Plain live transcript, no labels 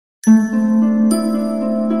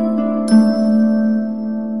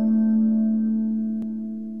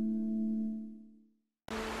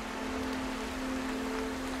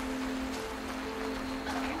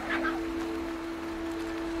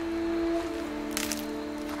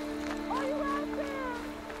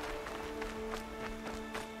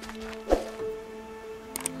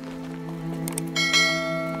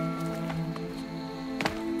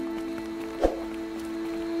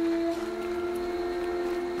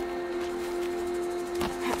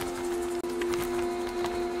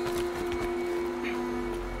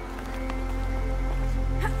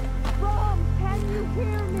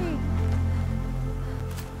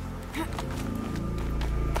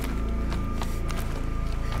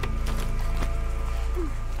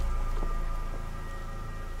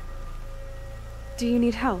Do you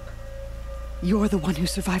need help? You're the one who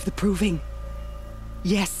survived the proving.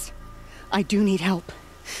 Yes, I do need help.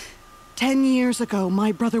 10 years ago,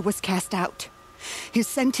 my brother was cast out. His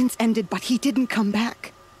sentence ended, but he didn't come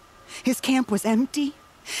back. His camp was empty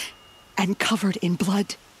and covered in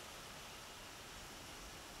blood.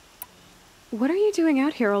 What are you doing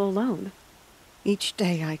out here all alone? Each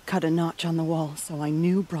day I cut a notch on the wall, so I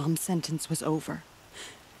knew Brom's sentence was over.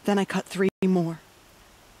 Then I cut 3 more,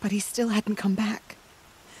 but he still hadn't come back.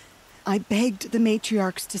 I begged the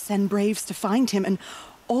matriarchs to send braves to find him, and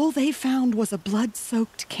all they found was a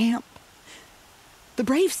blood-soaked camp. The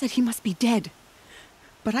braves said he must be dead,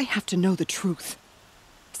 but I have to know the truth.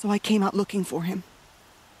 So I came out looking for him.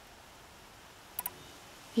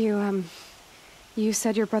 You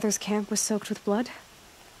said your brother's camp was soaked with blood?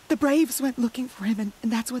 The braves went looking for him,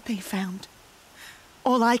 and that's what they found.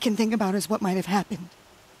 All I can think about is what might have happened.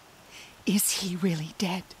 Is he really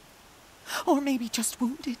dead? Or maybe just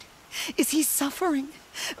wounded? Is he suffering?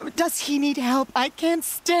 Does he need help? I can't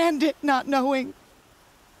stand it not knowing.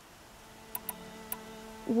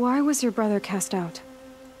 Why was your brother cast out?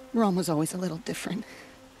 Brom was always a little different.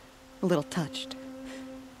 A little touched.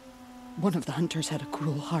 One of the hunters had a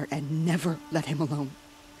cruel heart and never let him alone.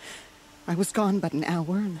 I was gone but an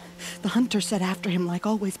hour, and the hunter set after him like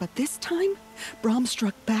always, but this time, Brom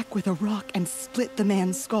struck back with a rock and split the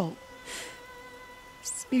man's skull.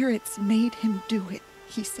 Spirits made him do it,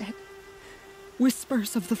 he said.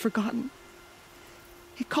 Whispers of the forgotten.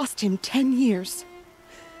 It cost him 10 years.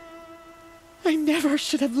 I never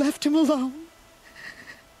should have left him alone.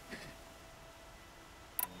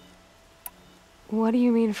 What do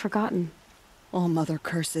you mean, forgotten? All-Mother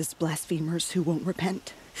curses blasphemers who won't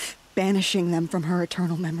repent, banishing them from her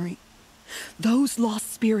eternal memory. Those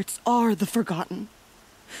lost spirits are the forgotten.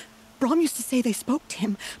 Brom used to say they spoke to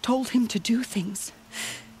him, told him to do things.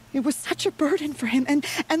 It was such a burden for him,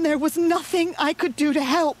 and there was nothing I could do to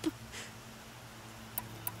help.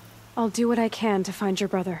 I'll do what I can to find your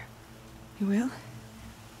brother. You will?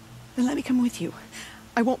 Then let me come with you.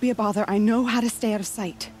 I won't be a bother. I know how to stay out of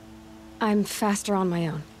sight. I'm faster on my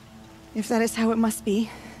own. If that is how it must be,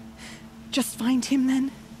 just find him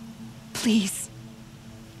then. Please.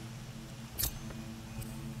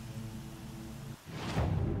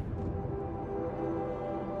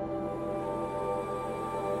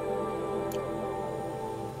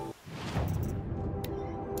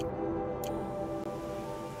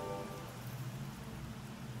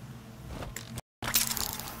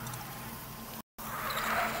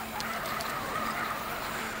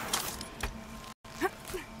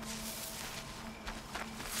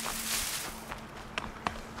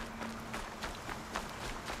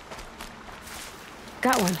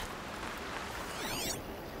 Got one.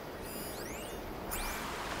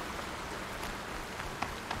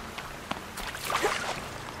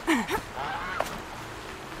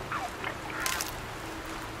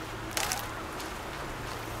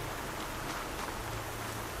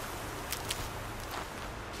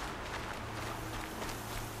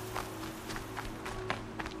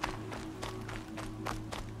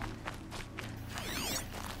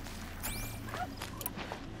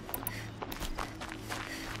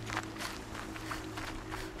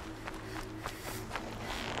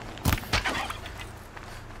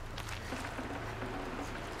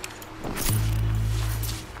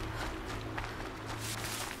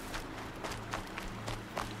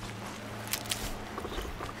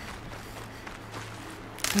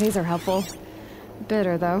 These are helpful.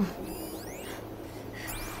 Bitter, though.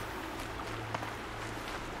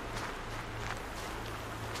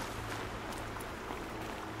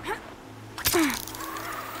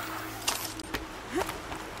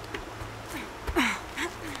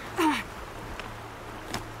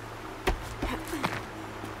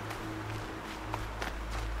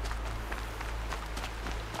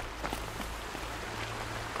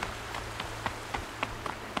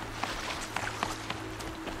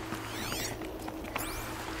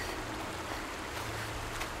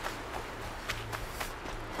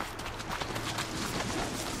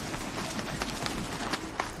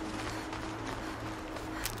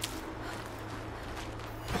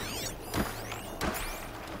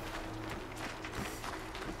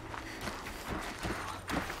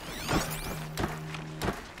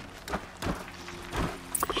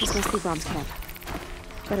 This must be Brom's camp.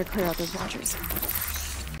 Better clear out those watchers.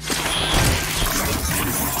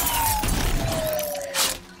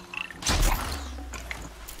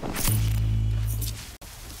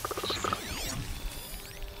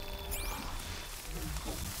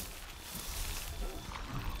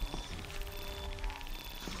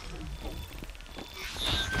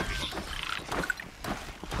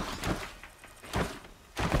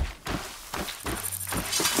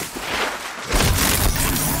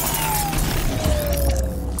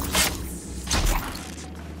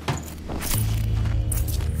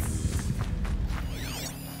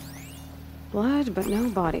 Blood, but no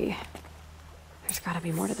body. There's gotta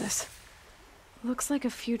be more to this. Looks like a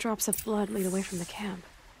few drops of blood lead away from the camp.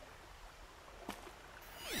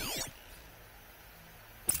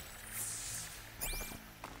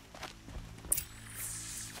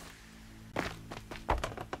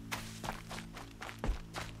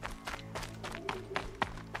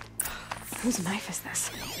 Whose knife is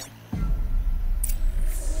this?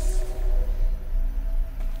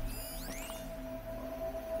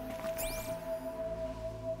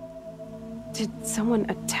 Did someone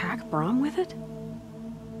attack Brom with it?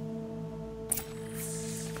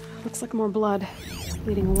 Looks like more blood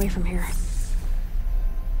leading away from here.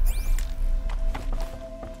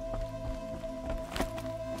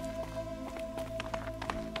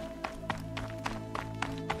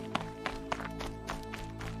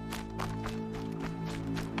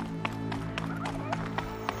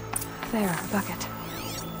 There, a bucket.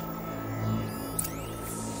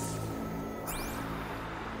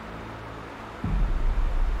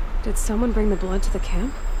 Did someone bring the blood to the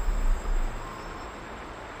camp?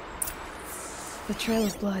 The trail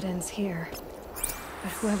of blood ends here,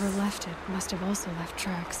 but whoever left it must have also left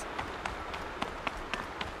tracks.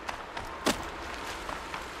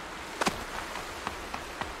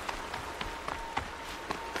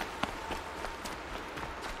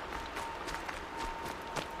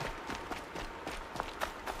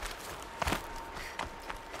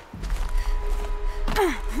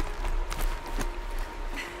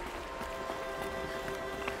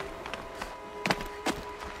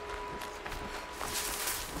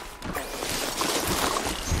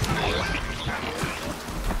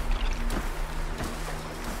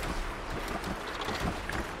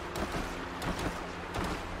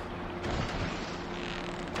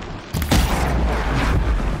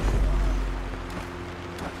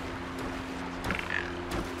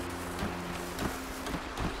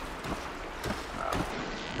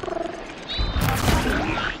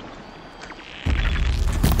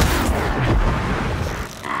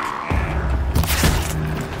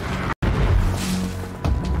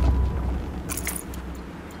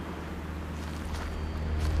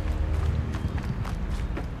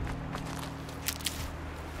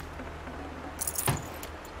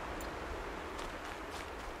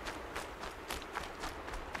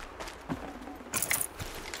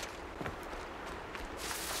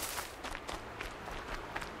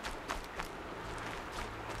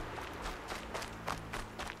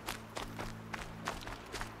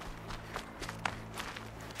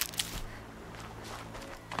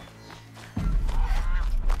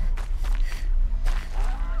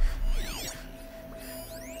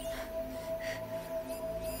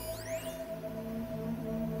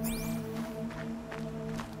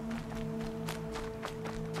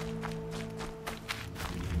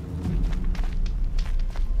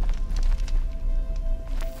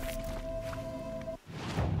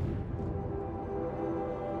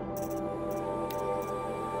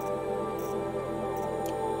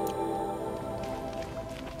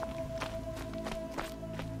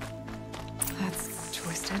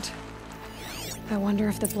 I wonder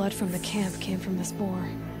if the blood from the camp came from this boar.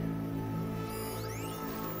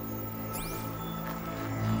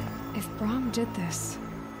 If Brom did this,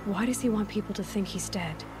 why does he want people to think he's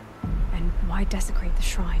dead? And why desecrate the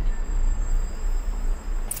shrine?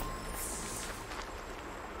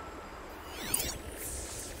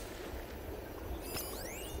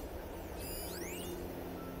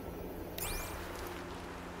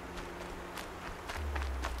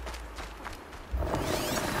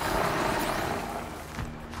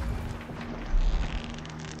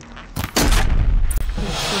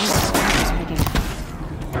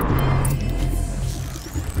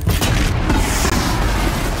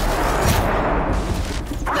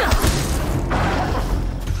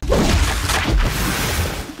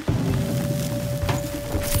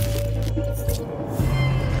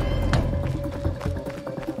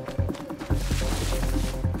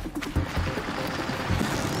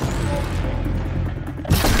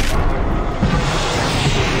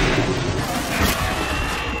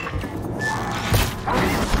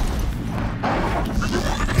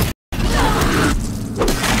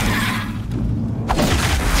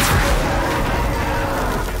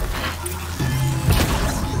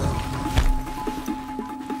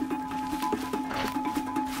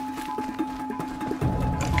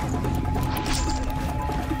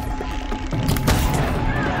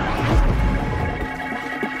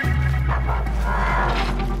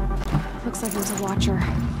 Looks like there's a watcher. The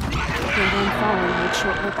one following made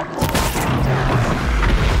short work of it.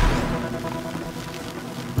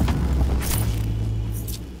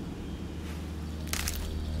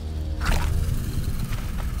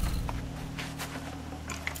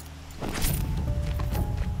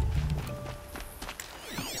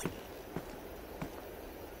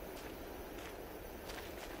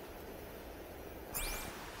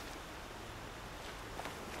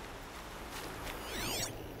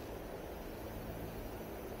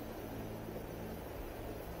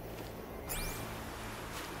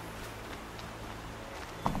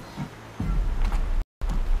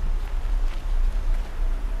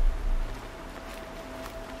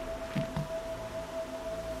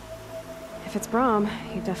 If it's Brom,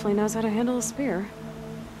 he definitely knows how to handle a spear.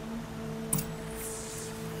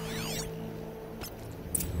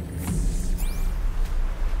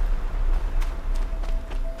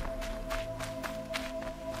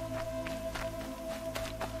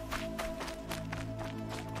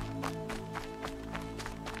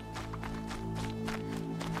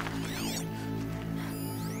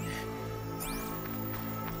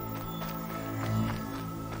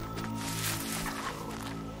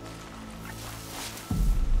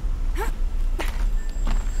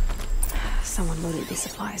 Someone loaded these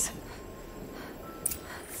supplies.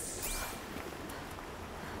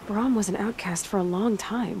 Brom was an outcast for a long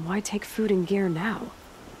time. Why take food and gear now?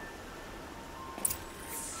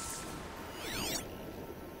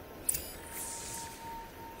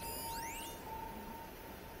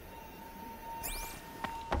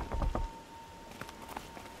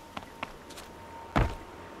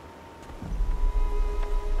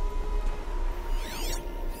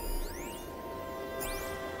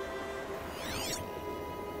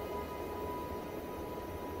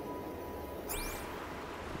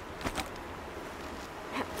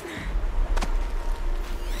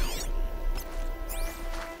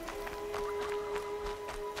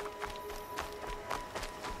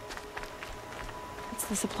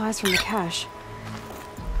 The supplies from the cache.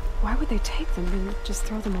 Why would they take them and just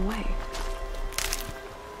throw them away?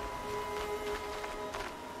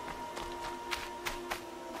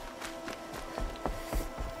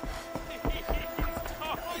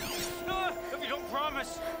 If you don't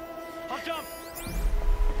promise, I'll jump.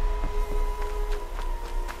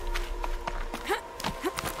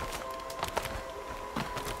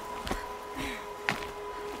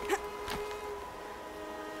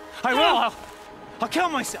 I will. I'll kill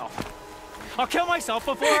myself. I'll kill myself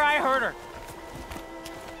before I hurt her.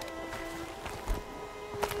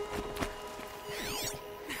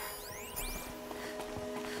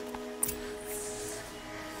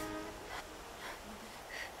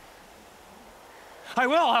 I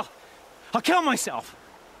will. I'll kill myself.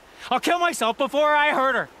 I'll kill myself before I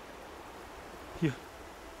hurt her.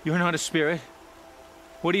 You're not a spirit.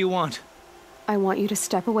 What do you want? I want you to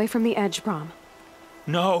step away from the edge, Brom.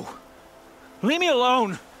 No. Leave me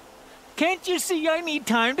alone. Can't you see I need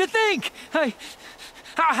time to think?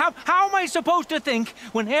 How am I supposed to think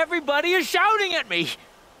when everybody is shouting at me?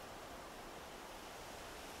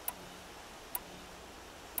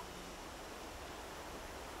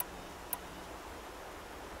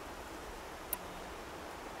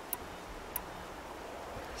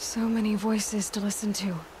 So many voices to listen to.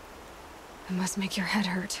 It must make your head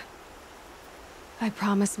hurt. I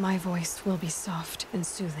promise my voice will be soft and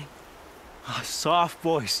soothing. A soft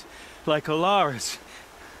voice, like Olara's.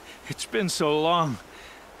 It's been so long.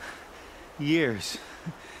 Years.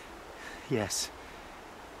 Yes.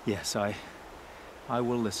 Yes, I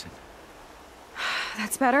will listen.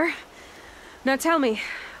 That's better. Now tell me,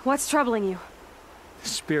 what's troubling you?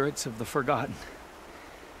 Spirits of the forgotten.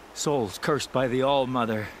 Souls cursed by the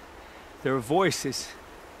All-Mother. Their voices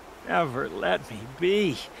never let me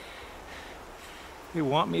be. They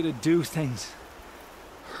want me to do things.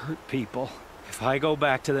 Hurt people. If I go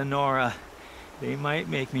back to the Nora, they might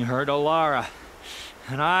make me hurt Olara.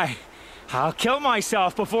 And I'll kill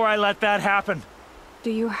myself before I let that happen. Do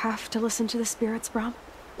you have to listen to the spirits, Brom?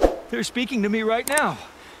 They're speaking to me right now.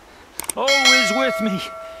 O is with me.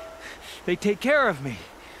 They take care of me.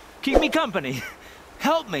 Keep me company.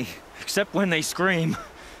 Help me. Except when they scream.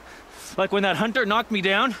 Like when that hunter knocked me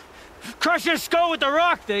down. Crush his skull with the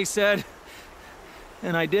rock, they said.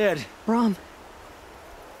 And I did. Brom.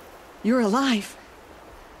 You're alive.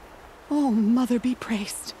 Oh, Mother be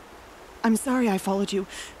praised. I'm sorry I followed you,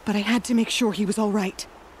 but I had to make sure he was all right.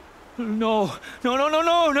 No.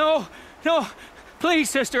 Please,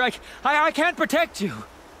 sister, I can't protect you.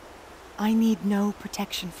 I need no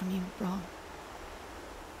protection from you, Brom.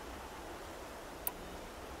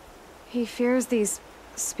 He fears these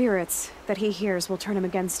spirits that he hears will turn him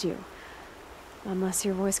against you. Unless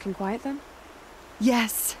your voice can quiet them?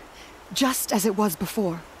 Yes, just as it was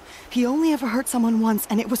before. He only ever hurt someone once,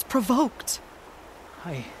 and it was provoked.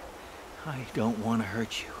 I don't want to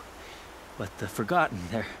hurt you. But the Forgotten,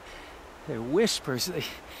 their whispers,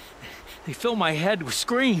 they fill my head with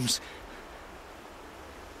screams.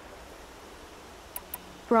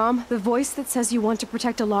 Brom, the voice that says you want to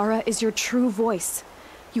protect Olara is your true voice.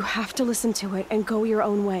 You have to listen to it and go your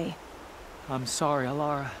own way. I'm sorry,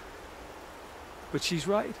 Olara. But she's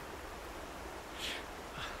right.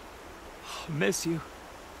 I'll miss you.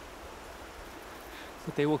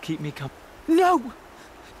 But they will keep me company. No!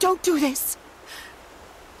 Don't do this!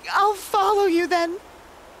 I'll follow you then.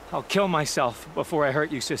 I'll kill myself before I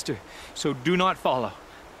hurt you, sister. So do not follow.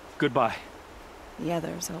 Goodbye. The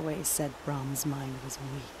others always said Brom's mind was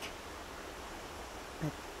weak.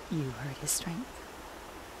 But you heard his strength.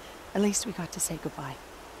 At least we got to say goodbye.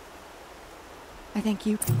 I thank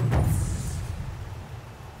you.